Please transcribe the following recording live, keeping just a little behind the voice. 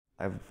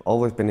I've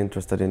always been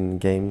interested in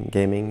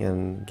gaming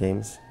and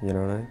games, you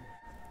know, right?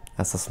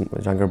 As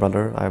a younger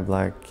brother, I've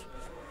like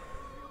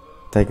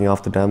taking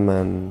after them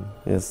and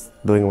just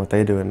doing what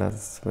they do, and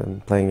that's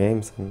been playing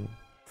games. And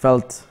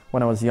felt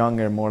when I was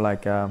younger more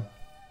like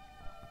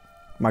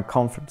my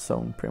comfort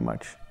zone pretty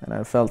much, and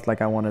I felt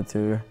like I wanted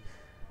to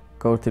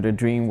go to the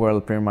dream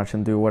world pretty much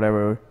and do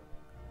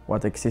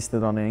what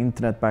existed on the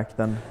internet back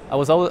then. I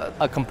was always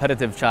a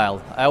competitive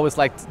child. I always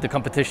liked the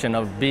competition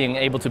of being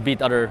able to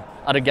beat other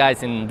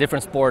guys in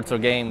different sports or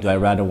games. Do I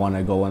rather want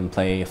to go and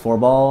play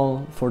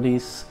floorball for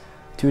these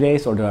 2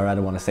 days, or do I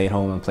rather want to stay at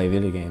home and play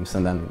video games?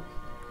 And then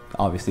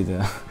obviously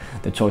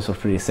the choice was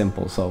pretty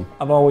simple. So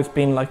I've always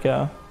been like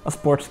a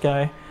sports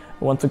guy.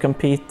 I want to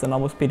compete and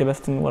always be the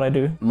best in what I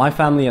do. My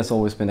family has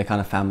always been the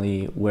kind of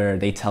family where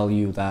they tell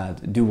you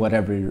that do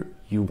whatever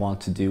you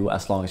want to do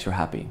as long as you're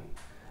happy.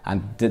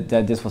 And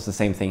this was the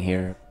same thing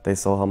here. They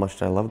saw how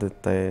much I loved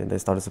it. They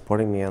started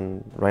supporting me,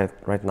 and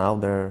right now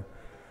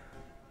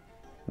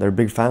they're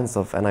big fans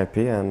of NiP,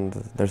 and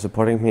they're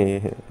supporting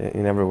me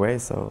in every way.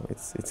 So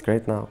it's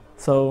great now.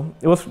 So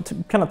it was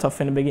kind of tough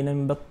in the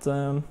beginning, but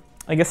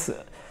I guess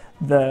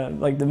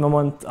the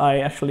moment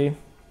I actually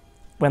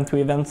went to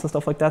events and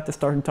stuff like that, they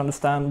started to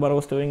understand what I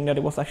was doing, that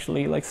it was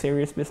actually like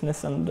serious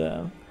business. And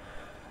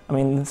I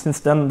mean, since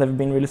then they've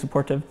been really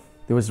supportive.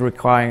 It was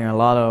requiring a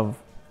lot of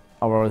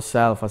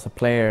ourselves as a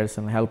players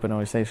and helping our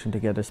organization to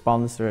get the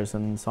sponsors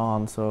and so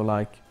on. So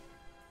like,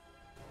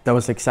 that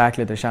was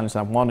exactly the challenge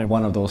I wanted.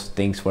 One of those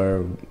things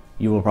where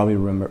you will probably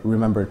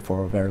remember it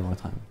for a very long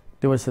time.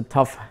 There was a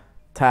tough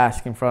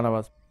task in front of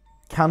us.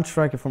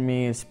 Counter-Strike for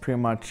me is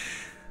pretty much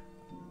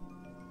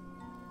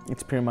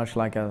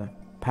like a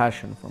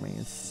passion for me.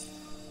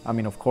 I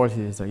mean, of course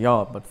it is a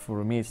job, but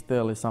for me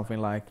still it's something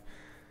like,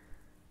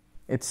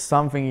 it's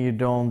something you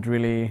don't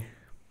really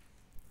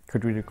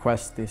could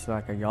request is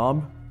like a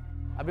job.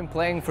 I've been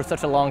playing for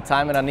such a long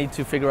time, and I need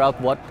to figure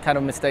out what kind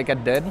of mistake I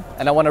did,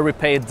 and I want to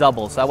repay it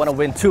double, so I want to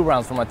win 2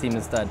 rounds for my team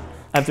instead.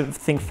 I have to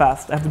think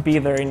fast, I have to be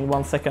there in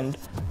 1 second.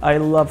 I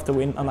love to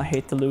win and I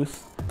hate to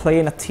lose.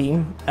 Playing a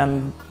team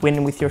and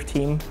winning with your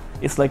team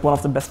is like one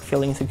of the best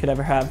feelings you could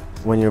ever have.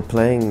 When you're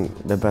playing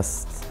the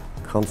best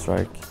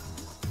Counter-Strike,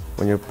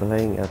 when you're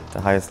playing at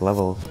the highest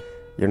level,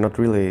 you're not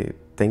really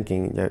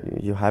thinking,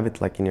 you have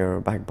it like in your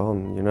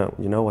backbone,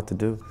 you know what to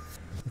do.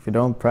 If you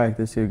don't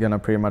practice, you're gonna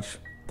pretty much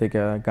take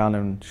a gun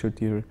and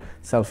shoot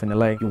yourself in the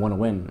leg. You want to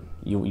win.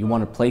 You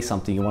want to play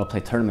something, you want to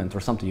play tournament or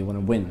something, you want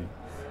to win.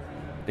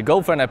 The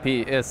goal for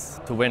NiP is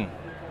to win.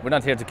 We're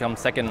not here to come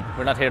second,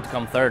 we're not here to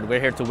come third, we're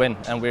here to win,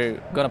 and we're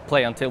gonna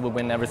play until we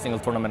win every single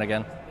tournament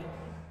again.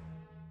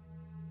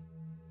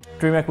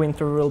 DreamHack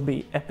Winter will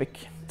be epic.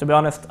 To be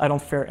honest, I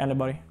don't fear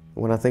anybody.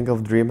 When I think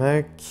of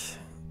DreamHack,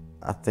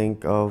 I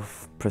think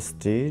of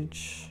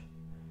prestige,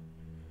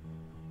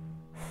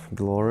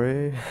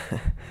 glory,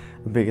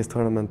 biggest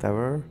tournament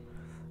ever.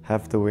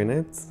 Have to win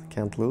it,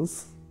 can't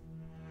lose.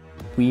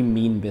 We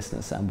mean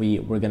business, and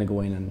we're gonna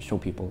go in and show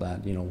people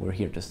that, you know, we're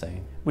here to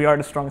stay. We are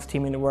the strongest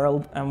team in the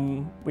world,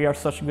 and we are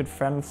such good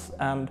friends,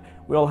 and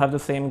we all have the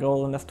same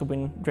goal, and that's to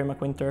win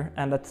DreamHack Winter,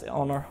 and that's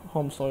on our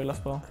home soil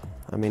as well.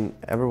 I mean,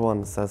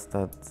 everyone says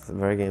that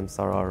Varien games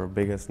are our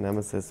biggest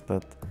nemesis,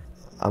 but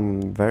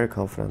I'm very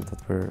confident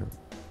that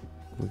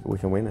we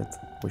can win it.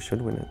 We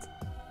should win it.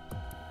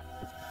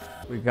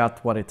 We got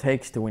what it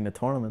takes to win the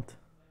tournament.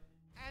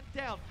 And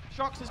down.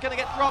 Shocks is going to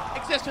get dropped.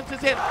 Existence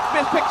is in.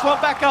 Smith picks one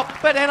back up,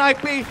 but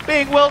NiP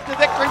being willed to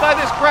victory by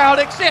this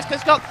crowd. Exist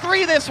has got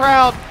 3 this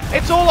round.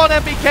 It's all on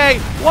MBK.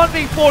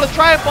 1v4 to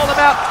try and pull them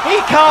out. He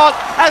can't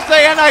as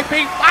the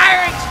NiP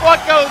firing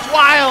squad goes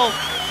wild.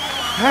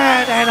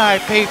 And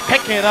NiP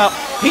picking it up.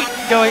 Heat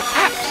going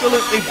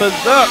absolutely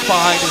berserk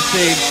behind his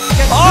team.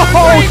 Oh,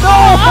 no!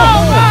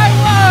 Oh my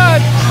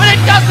word! But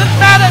it doesn't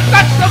matter.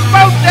 That's them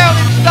both down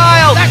in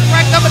style. That's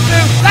rank number 2.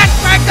 That's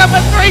rank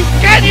number 3.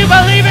 Can you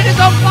believe it? He's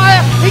on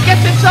fire. He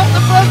gets himself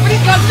the first, but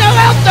he's got no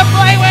else to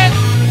play with.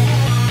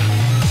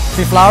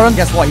 Tooorin,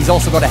 guess what? He's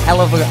also got a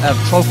hell of a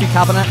trophy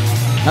cabinet.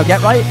 Now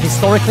get right,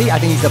 historically, I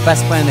think he's the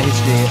best player in the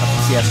history of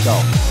CSGO.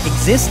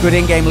 Exist, good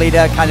in-game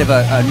leader, kind of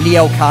a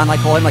neo-Khan, I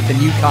call him, like the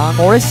new Khan.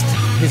 Forest,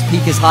 his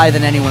peak is higher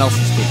than anyone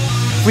else's peak.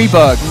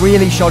 Freeberg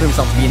really showed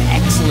himself to be an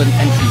excellent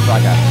entry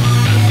fragger.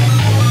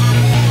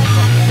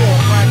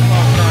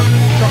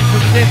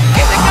 Is it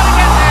going to get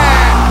there?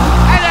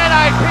 And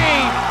NiP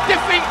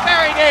defeat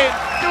Varien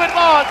to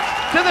advance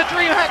to the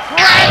DreamHack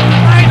Grand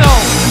Final.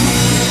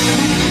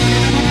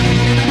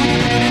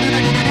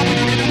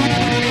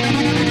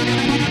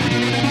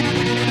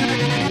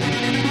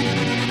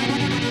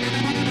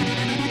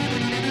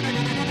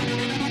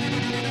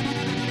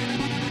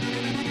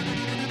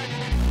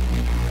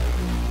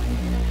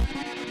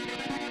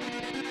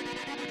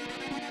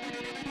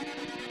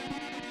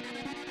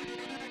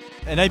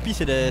 NiP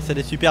c'est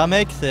des super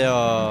mecs,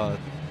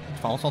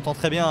 on s'entend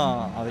très bien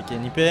avec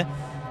NiP.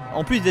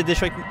 En plus des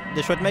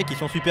chouettes mecs qui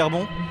sont super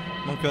bons,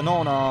 donc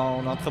non, on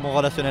a un très bon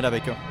relationnel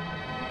avec eux.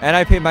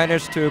 NiP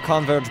managed to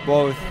converge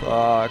both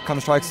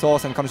Counter-Strike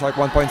Source and Counter-Strike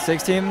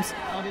 1.6 teams.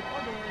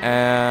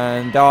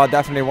 and they are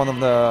definitely one of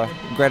the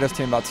greatest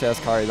teams that CS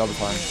carried all the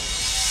time.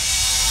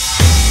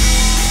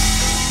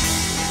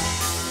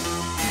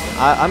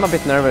 I'm a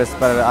bit nervous,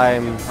 but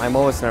I'm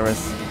always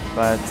nervous.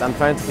 But I'm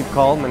trying to keep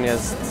calm and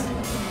just...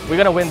 We're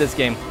gonna win this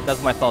game.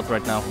 That's my thought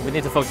right now. We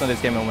need to focus on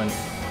this game and win.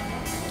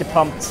 Get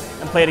pumped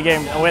and play the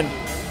game and win.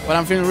 But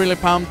I'm feeling really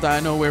pumped. I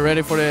know we're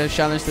ready for the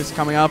challenge that's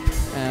coming up,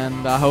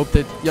 and I hope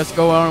that just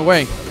go our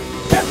way.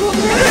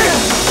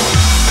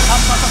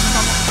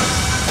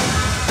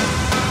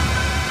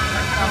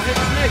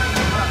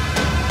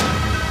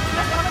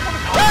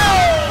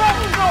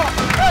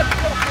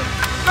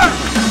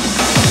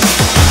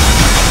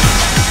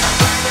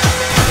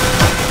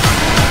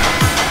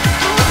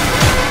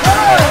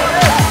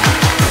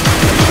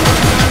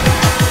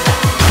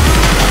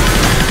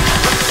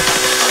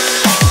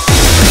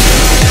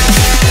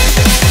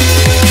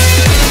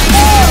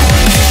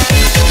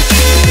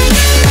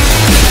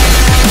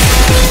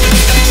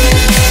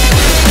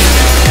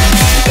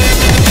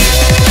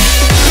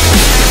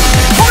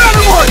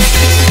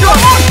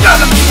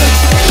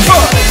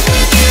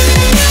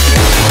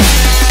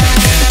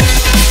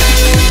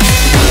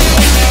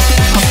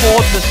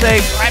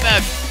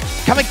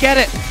 Come and get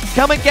it!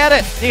 Come and get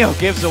it! Neo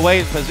gives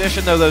away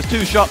position though, those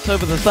two shots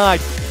over the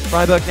side.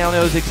 Freiburg now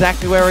knows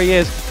exactly where he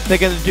is. They're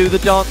going to do the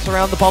dance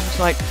around the bomb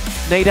site.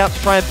 Nade out to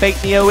try and bait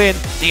Neo in.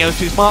 Neo's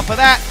too smart for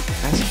that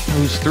as he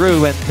goes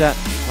through and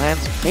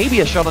lands maybe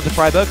a shot onto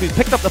Freiburg, who's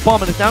picked up the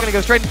bomb and is now going to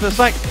go straight into the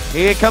site.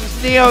 Here comes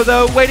Neo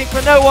though, waiting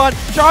for no one.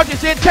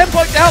 Charges in, 10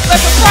 points to help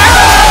left for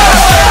Freiburg!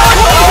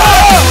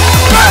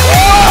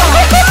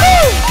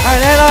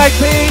 And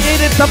NiP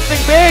needed something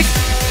big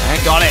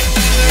and got it.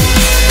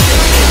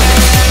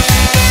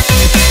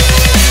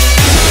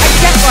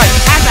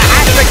 And the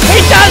hat-trick, he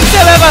does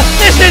deliver!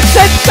 This is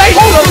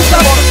sensational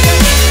stuff!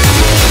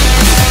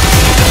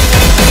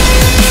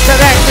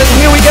 Connect, and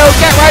here we go,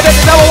 get right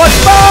into number one.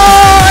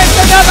 Oh, it's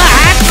another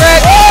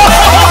hat-trick!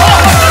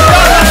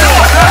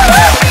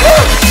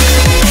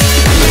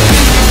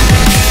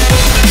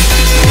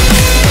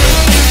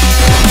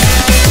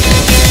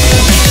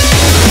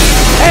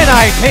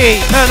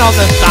 NiP, turn on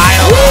the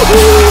style!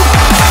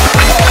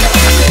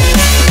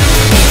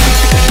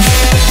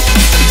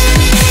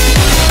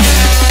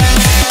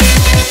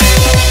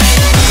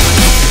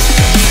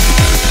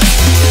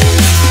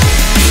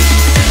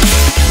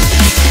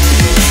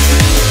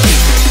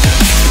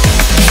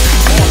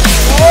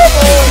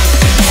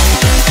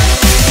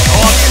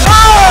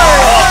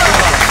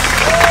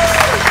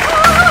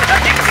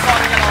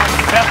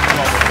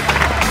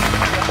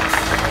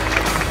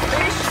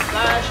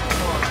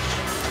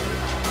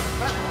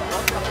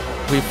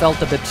 We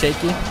felt a bit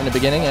shaky in the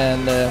beginning,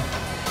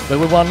 but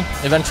we won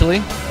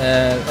eventually.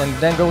 And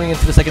then going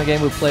into the second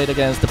game, we played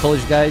against the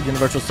Polish guy,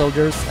 Universal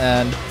Soldiers,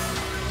 and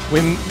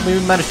we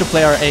managed to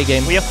play our A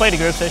game. We have played the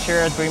group stage here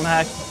at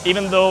DreamHack.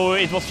 Even though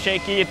it was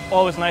shaky, it's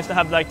always nice to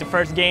have like the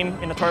first game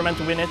in a tournament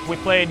to win it. We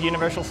played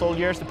Universal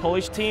Soldiers, the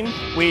Polish team.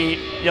 We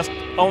just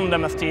owned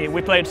them as team.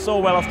 We played so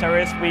well as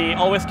terrorists. We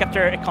always kept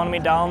their economy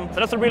down.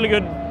 So that's a really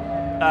good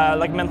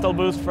like mental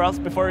boost for us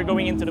before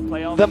going into the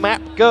playoffs. The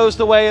map goes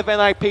the way of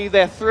NiP.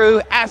 They're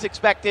through, as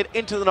expected,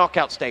 into the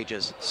knockout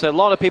stages. So a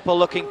lot of people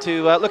looking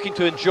to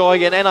enjoy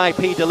and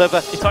NiP deliver.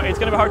 It's going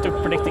to be hard to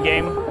predict the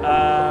game.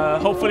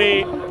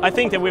 Hopefully, I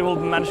think that we will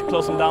manage to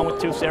close them down with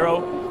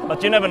 2-0.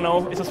 But you never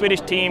know. It's a Swedish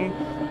team.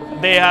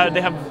 They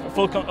have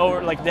full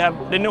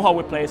they know how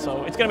we play.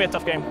 So it's going to be a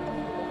tough game.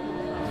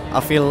 I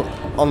feel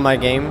on my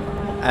game,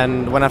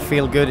 and when I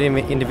feel good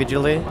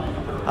individually,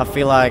 I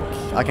feel like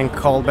I can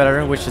call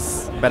better, which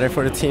is better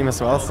for the team as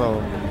well. So,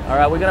 all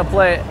right, we're gonna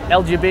play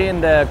LGB in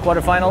the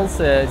quarterfinals.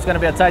 It's gonna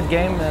be a tight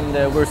game,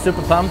 and we're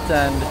super pumped.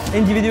 And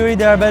individually,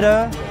 they are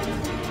better.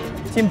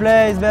 Team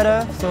play is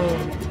better, so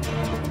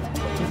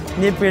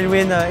NiP will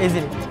win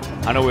easily.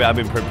 I know we have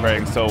been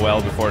preparing so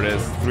well before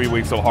this. 3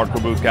 weeks of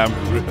hardcore boot camp.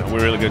 We're in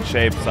really good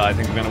shape, so I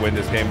think we're going to win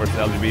this game versus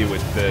LGB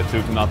with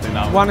 2-0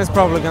 now. One is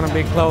probably going to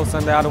be close,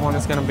 and the other one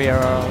is going to be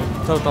a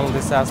total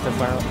disaster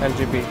for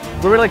LGB.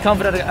 We're really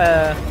confident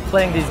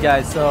playing these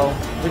guys, so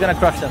we're going to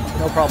crush them,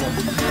 no problem.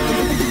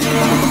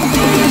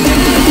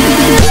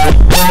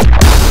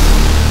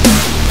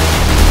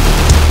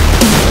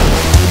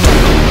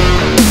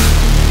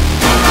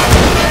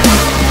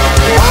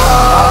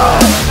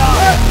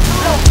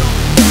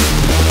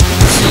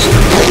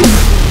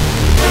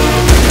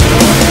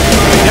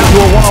 To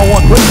a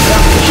one-on-one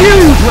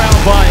huge round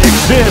by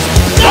Exist.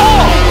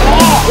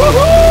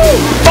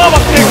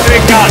 Vamos,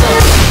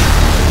 Dangerkids!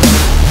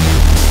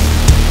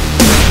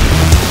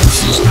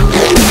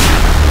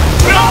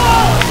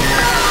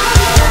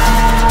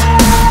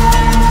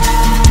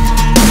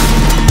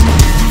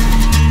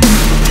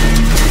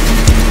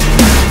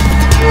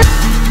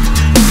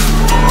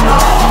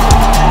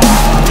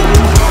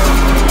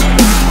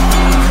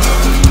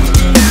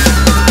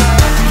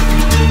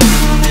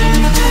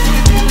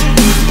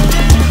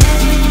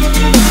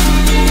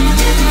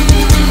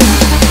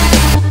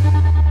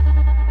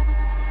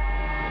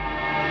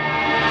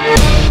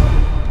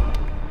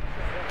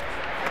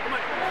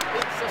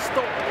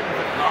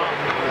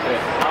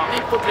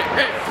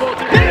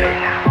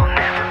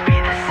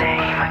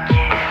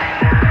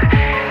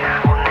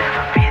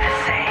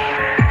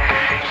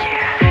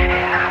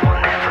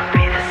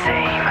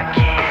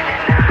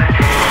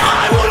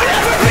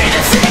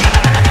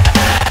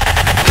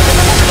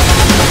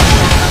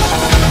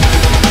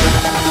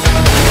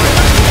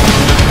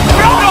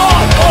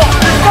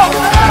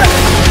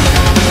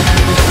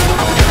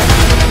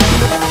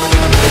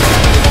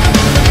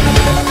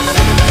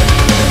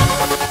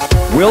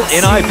 Will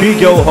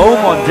NiP go home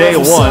on day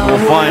one? We'll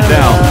find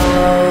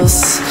out.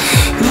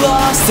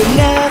 Lost in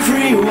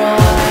every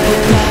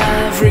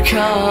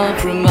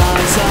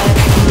compromise, I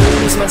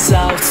lose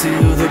myself to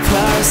the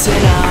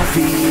person I've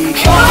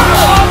become.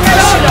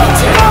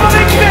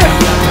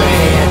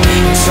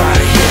 Try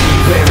to hit me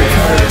with the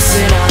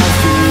person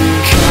I've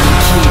become.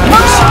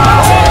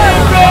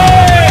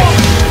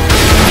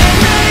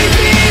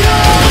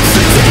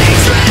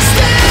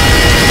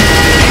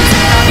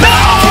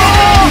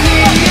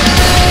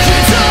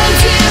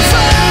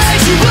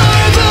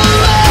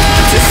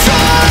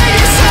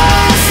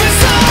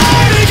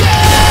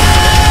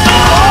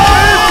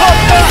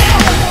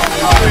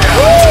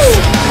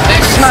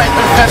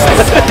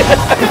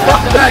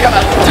 I got a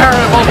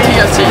terrible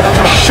TSC.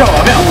 Show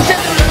up.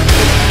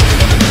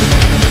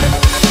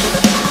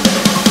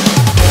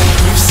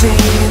 You've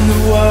seen the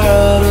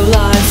world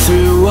alive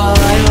through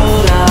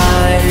wild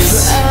eyes.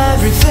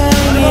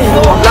 Everything in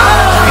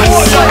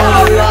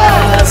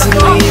lies and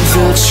leave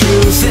the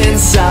truth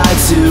inside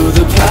to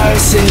the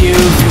person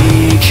you've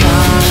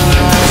become.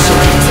 So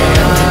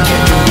down to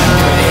get the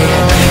way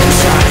and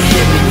try to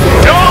hit me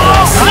with the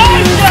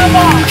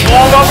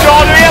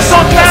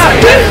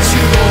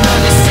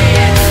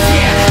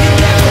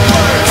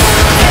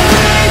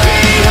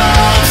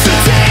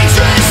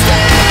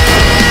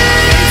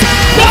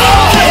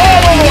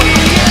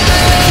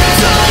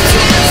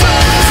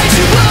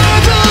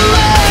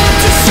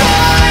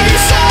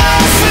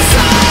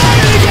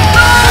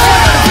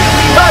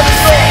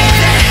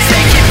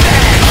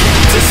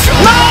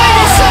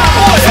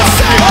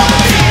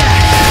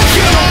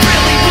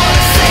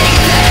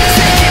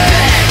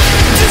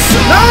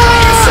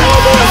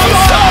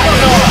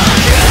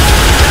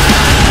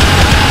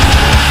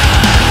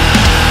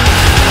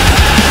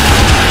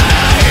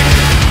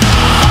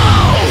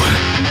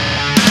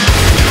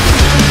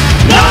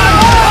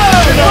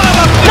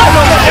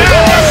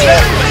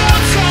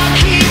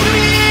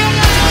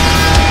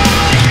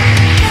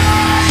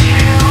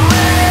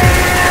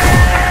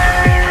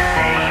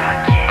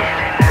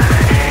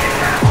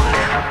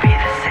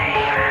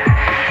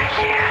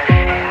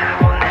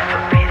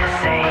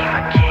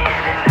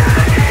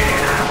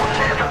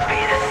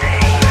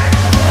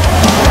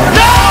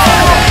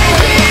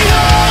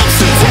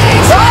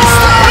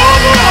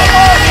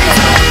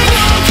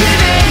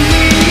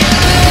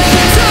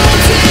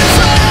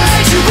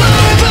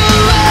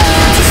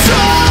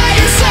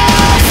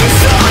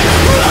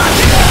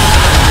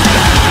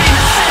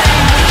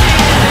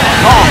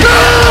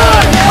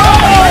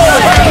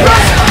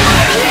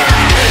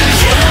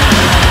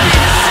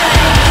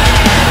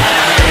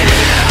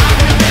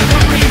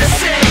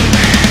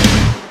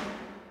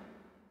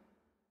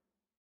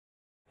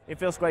It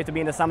feels great to be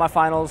in the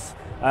semifinals.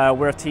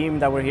 We're a team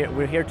that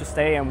we're here to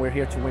stay, and we're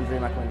here to win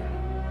DreamHack Winter.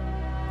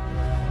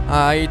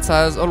 It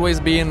has always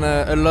been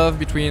a love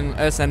between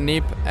us and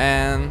NiP,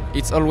 and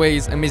it's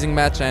always an amazing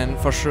match, and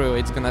for sure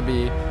it's gonna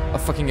be a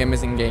fucking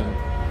amazing game.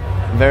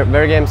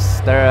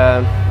 Games,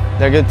 they're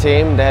a good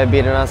team. They have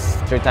beaten us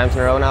 3 times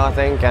in a row now, I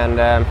think,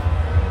 and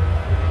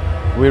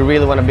we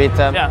really want to beat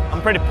them. Yeah,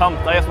 I'm pretty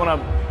pumped. I just want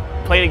to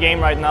play the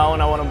game right now,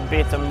 and I want to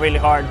beat them really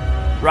hard.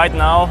 Right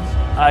now,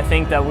 I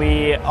think that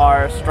we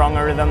are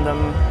stronger than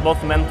them,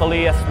 both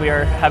mentally, as we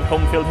have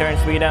home field here in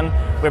Sweden.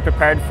 We're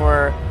prepared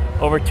for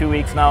over 2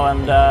 weeks now,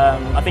 and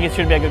I think it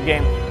should be a good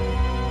game.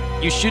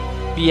 You should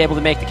be able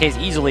to make the case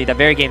easily that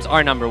Very Games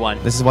are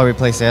 #1. This is why we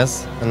play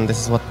CS, and this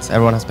is what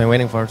everyone has been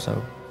waiting for,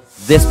 so.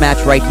 This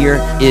match right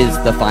here is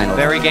the final.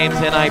 Very Games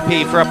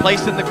NiP for a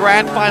place in the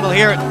grand final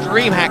here at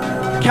DreamHack.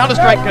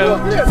 Counter-Strike Go,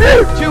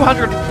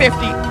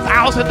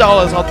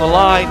 $250,000 on the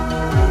line.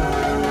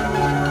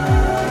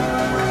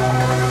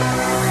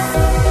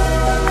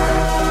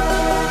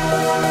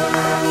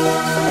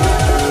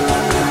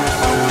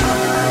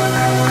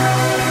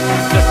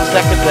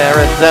 Second there,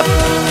 and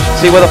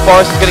see whether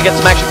Forrest is going to get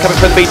some action coming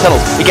from the B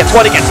tunnels. He gets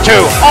 1, he gets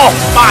 2. Oh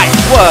my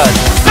word!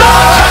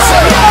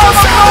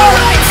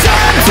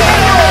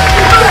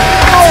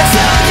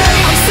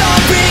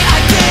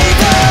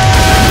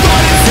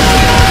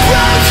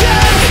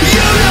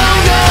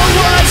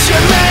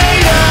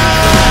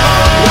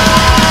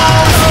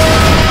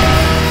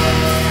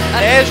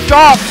 There's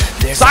Shock,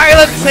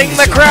 silencing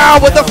the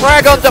crowd with the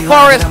frag onto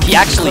Forrest. He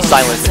actually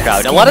silenced the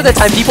crowd. A lot of the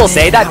time people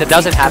say that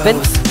doesn't happen.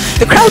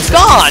 The crowd's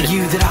gone!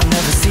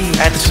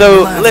 And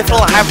so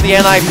little have the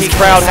NiP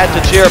crowd had to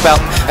cheer about.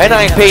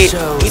 NiP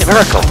need a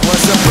miracle.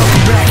 Towards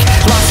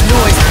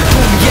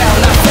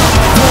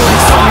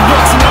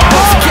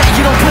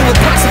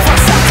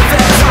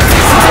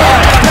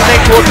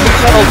the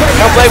tunnel,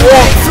 and they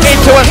walk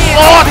into a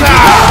slaughter!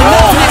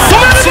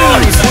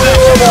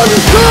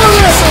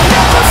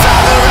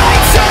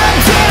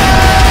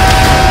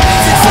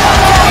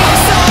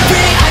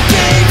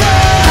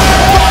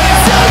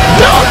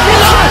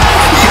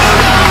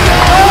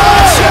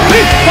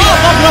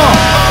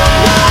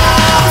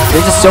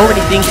 There's just so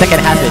many things that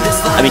can happen.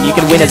 I mean, you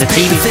can win as a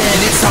team.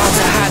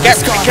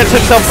 Gets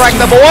himself rank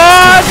 #1!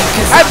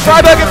 And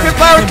Freiburg and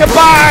Kovanen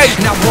combined!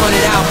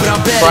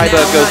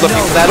 Freiburg goes looking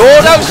for that. Oh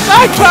no,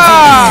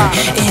 sniper!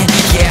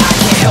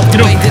 help the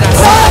way that I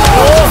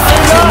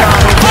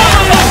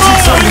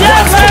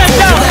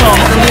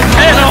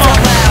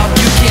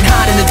you can't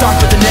hide in the dark,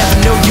 but they never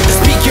know you.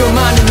 Speak your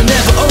mind and they'll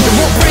never own it.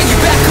 Won't bring you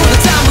back all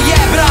the time we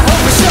had, but I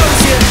hope it shows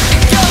you.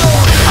 Go,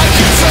 I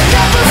guess I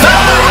never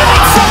sorry,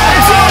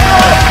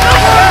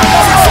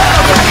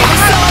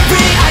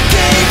 I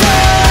gave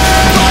up,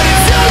 but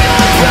until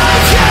you're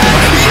broken,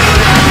 you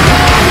don't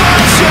know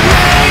what you're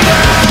made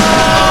of.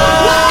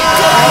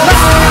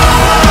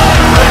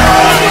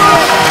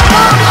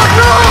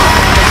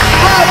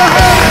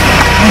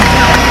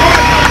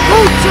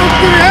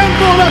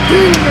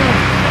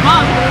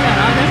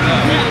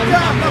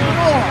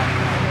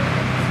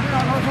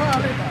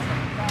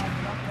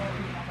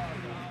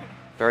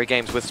 Very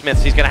games with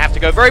Smiths, he's going to have to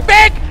go very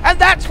big, and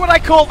that's what I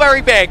call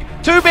very big.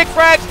 2 big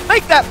frags,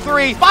 make that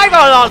 3, 5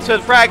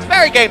 unanswered frags,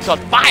 very game's on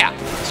fire.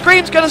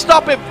 Scream's going to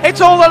stop him, it's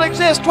all that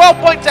exists, 12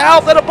 points of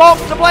health and a bomb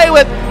to play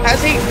with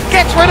as he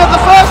gets rid of the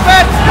first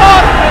man,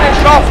 can't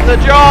finish off the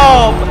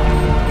job.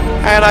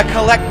 And a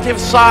collective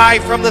sigh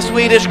from the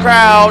Swedish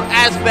crowd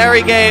as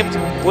Very Games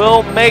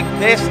will make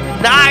this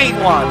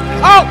 9-1.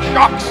 Oh,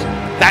 shocks!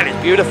 That is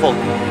beautiful.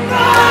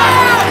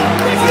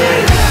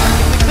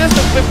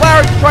 Existence with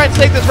Flowers to try and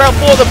save this round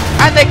for them,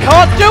 and they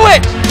can't do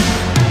it!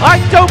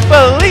 I don't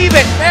believe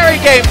it! Very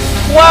Games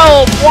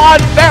 12-1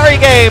 Very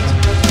Games,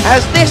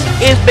 as this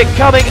is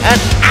becoming an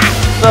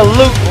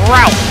absolute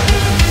rout.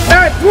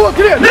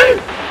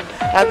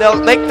 And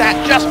they'll make that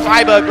just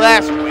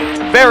fiberglass.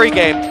 Very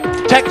Games.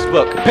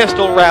 Textbook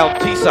pistol round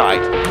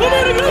T-side.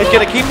 It's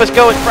going to keep us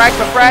going frag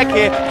for frag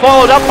here,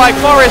 followed up by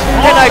Forrest.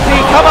 NiP,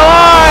 come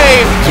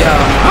alive! Yo,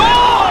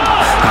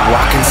 I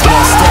walk in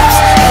small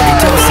steps, heavy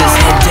doses,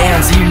 head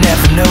down so you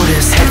never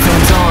notice.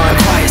 Headphones on,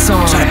 quiet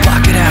song, try to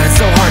block it out, it's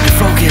so hard to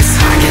focus.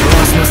 I get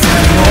lost most of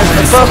the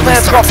moments. The first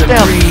man drops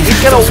down, he's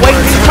going to wait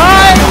his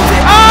time.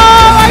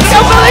 Oh, I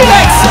can't believe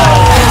it! So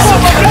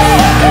cut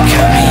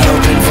me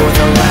open for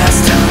the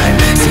last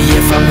time. See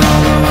if I'm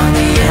hollow on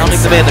the end.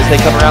 Counting them in as they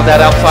come around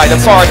that outside, and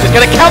Forrest is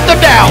going to count them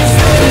down.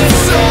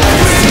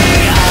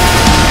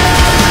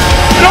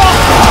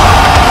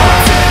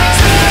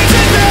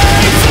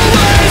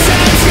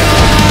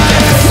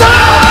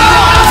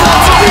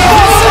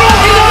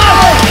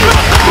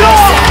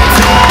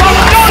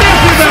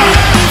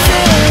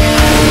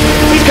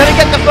 He's going to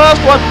get the first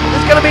one.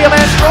 There's going to be a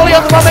man surely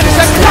on the moment in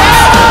second.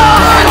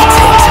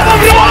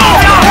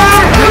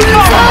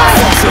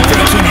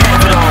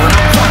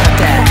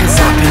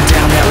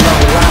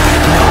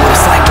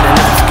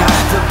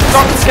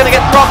 Duncan's going to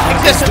get dropped,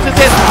 Existence is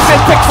in, Smith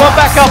picks one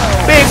back up,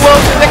 being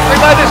whirled to victory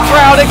by this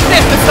crowd,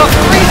 Existence got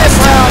 3 this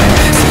round.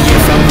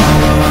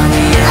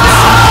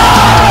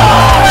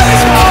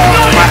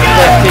 Back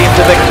their team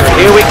to victory,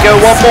 here we go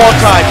one more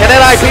time, can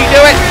NiP do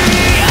it?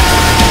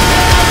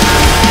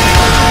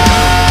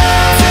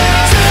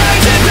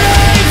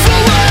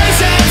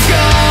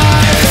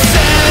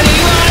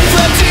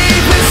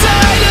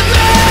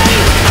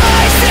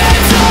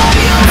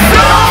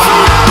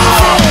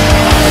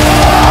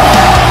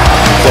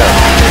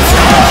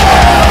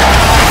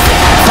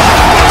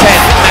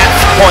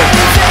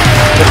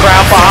 The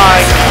crowd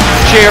behind,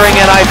 cheering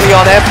NiP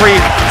on every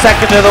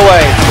second of the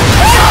way.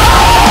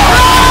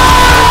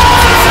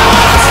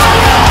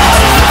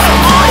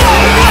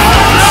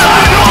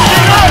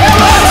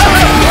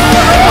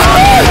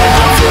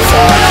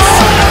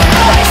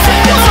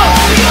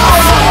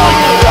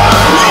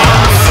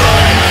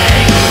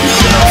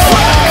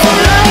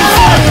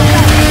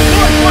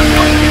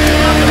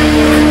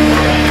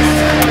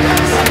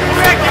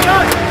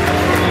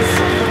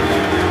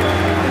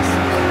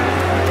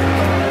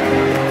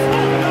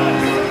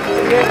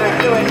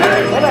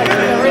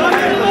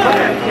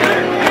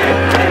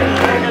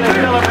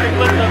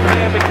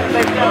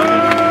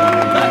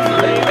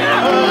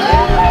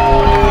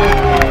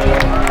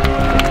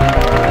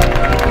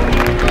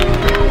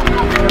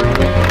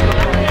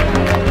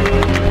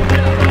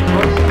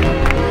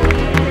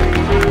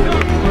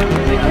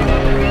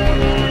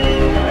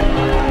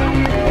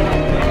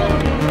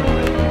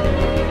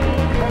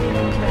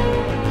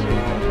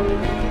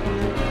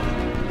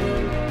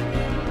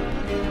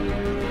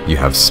 You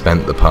have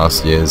spent the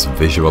past years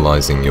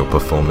visualizing your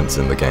performance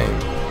in the game.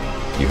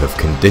 You have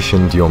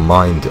conditioned your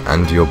mind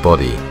and your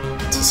body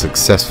to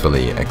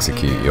successfully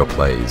execute your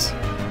plays.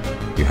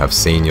 You have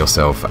seen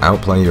yourself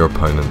outplay your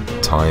opponent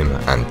time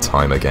and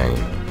time again.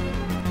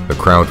 The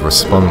crowd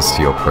responds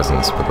to your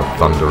presence with a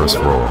thunderous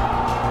roar.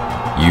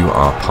 You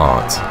are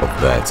part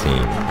of their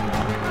team.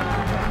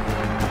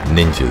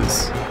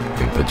 Ninjas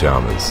in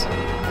Pyjamas.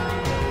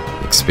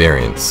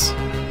 Experience,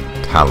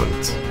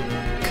 talent,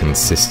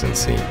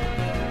 consistency,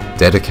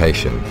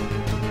 dedication,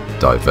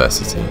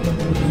 diversity.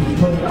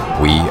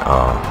 We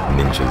are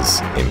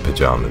ninjas in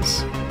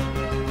pyjamas.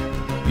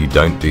 You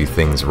don't do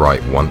things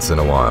right once in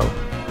a while,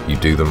 you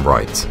do them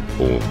right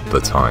all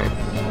the time.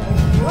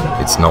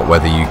 It's not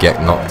whether you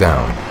get knocked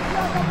down,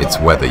 it's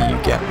whether you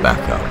get back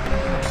up.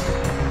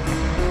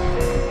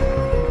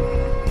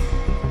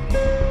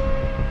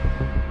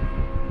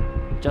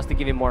 Just to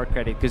give him more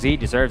credit, because he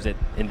deserves it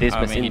in this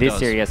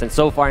series and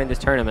so far in this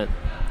tournament.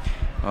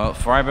 Well,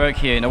 Freiburg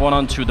here in a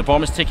 1-on-2. The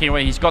bomb is ticking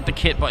away. He's got the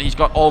kit, but he's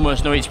got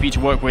almost no HP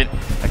to work with.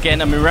 Again,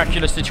 a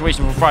miraculous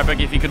situation for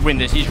Freiburg if he could win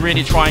this. He's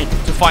really trying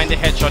to find the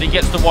headshot. He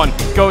gets the one,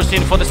 goes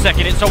in for the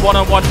second. It's a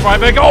 1-on-1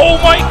 Freiburg. Oh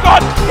my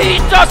god, he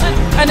does it!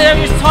 And there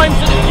is time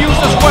to defuse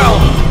as well.